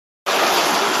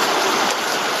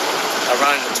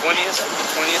around the 20th?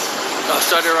 20th? No, it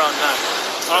started around 9.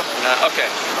 Huh? 9, okay.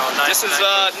 Around 9. This is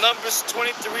Numbers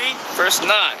 23, verse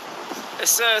 9. It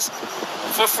says,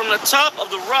 "For from the top of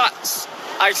the rocks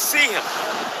I see him,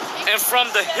 and from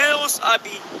the hills I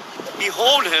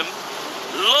behold him.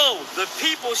 Lo, the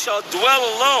people shall dwell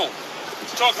alone."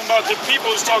 Talking about the people,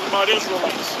 is talking about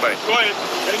Israelites. Right. Go ahead.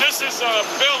 And this is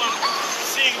Balaam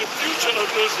seeing the future of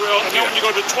Israel. And then when you go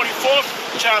to the 24th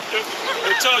chapter,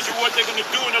 it tells you what they're going to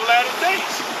do in the latter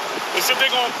days. They said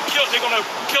they're going to kill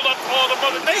up all the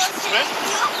other nations, man.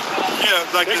 Yeah,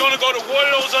 like they're going to go to war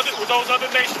with those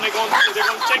other nations. They're going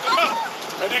to take them out.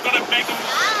 And they're going to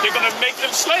make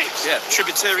them slaves. Yeah,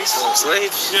 tributaries,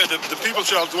 slaves. Yeah, the people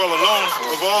shall dwell alone.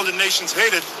 Of all the nations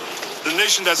hated, the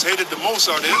nation that's hated the most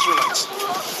are the Israelites.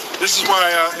 This is why,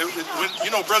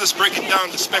 when brothers break it down,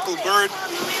 the speckled bird,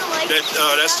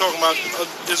 that's talking about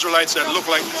Israelites that look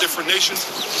like different nations.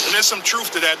 And there's some truth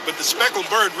to that, but the speckled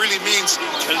bird really means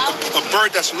a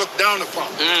bird that's looked down upon.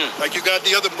 Like you got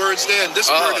the other birds there, and this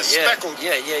bird is speckled.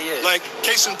 Yeah. Like,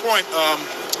 case in point,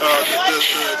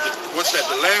 what's that,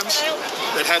 the lambs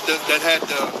that had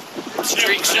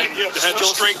Streaks. That had the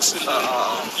streaks.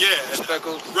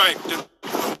 Speckled. Right.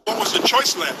 What was the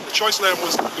choice lamb? The choice lamb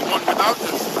was the one without the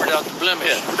blemish.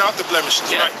 Yeah. Without the blemishes,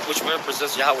 Yeah. right? Which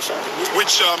represents Yahweh.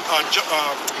 Which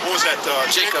what was that?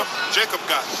 Jacob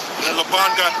got, and then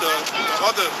Laban got the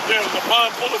other. Yeah, Laban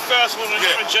pulled a fast one on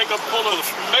him, and Jacob pulled a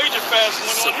major fast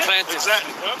one on him.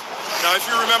 Exactly. Now, if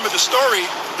you remember the story,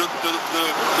 the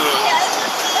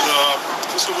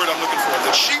what's the word I'm looking for?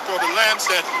 The sheep or the lambs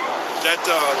that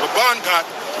Laban got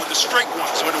were the straight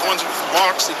ones, were the ones with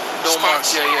marks and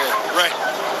spots. Yeah. Right.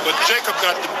 But Jacob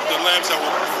got the lambs that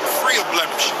were free of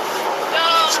blemish.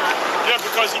 Yeah,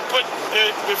 because he put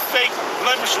the fake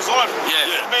blemishes on them.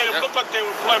 Yeah. It made it look like they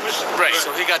were blemished. Right. So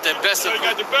he got the best of So he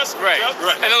got the best. Right. Yep.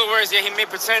 Right. In other words, he may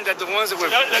pretend that the ones that were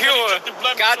That he pure took the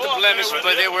blemish got the off, blemish,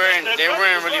 but they weren't really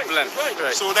right, blemished.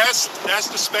 right. So that's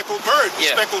the speckled bird. The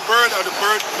Yeah. speckled bird are the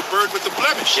bird with the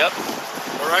blemish. Yep.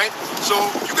 All right. So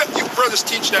you brothers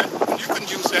teach that. You can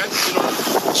use that.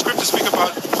 Scriptures speak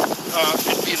about it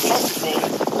being multifold,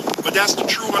 but that's the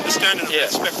true understanding of the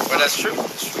speckled bird. But that's true.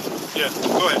 Yeah.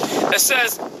 Go ahead. It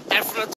says, "And from the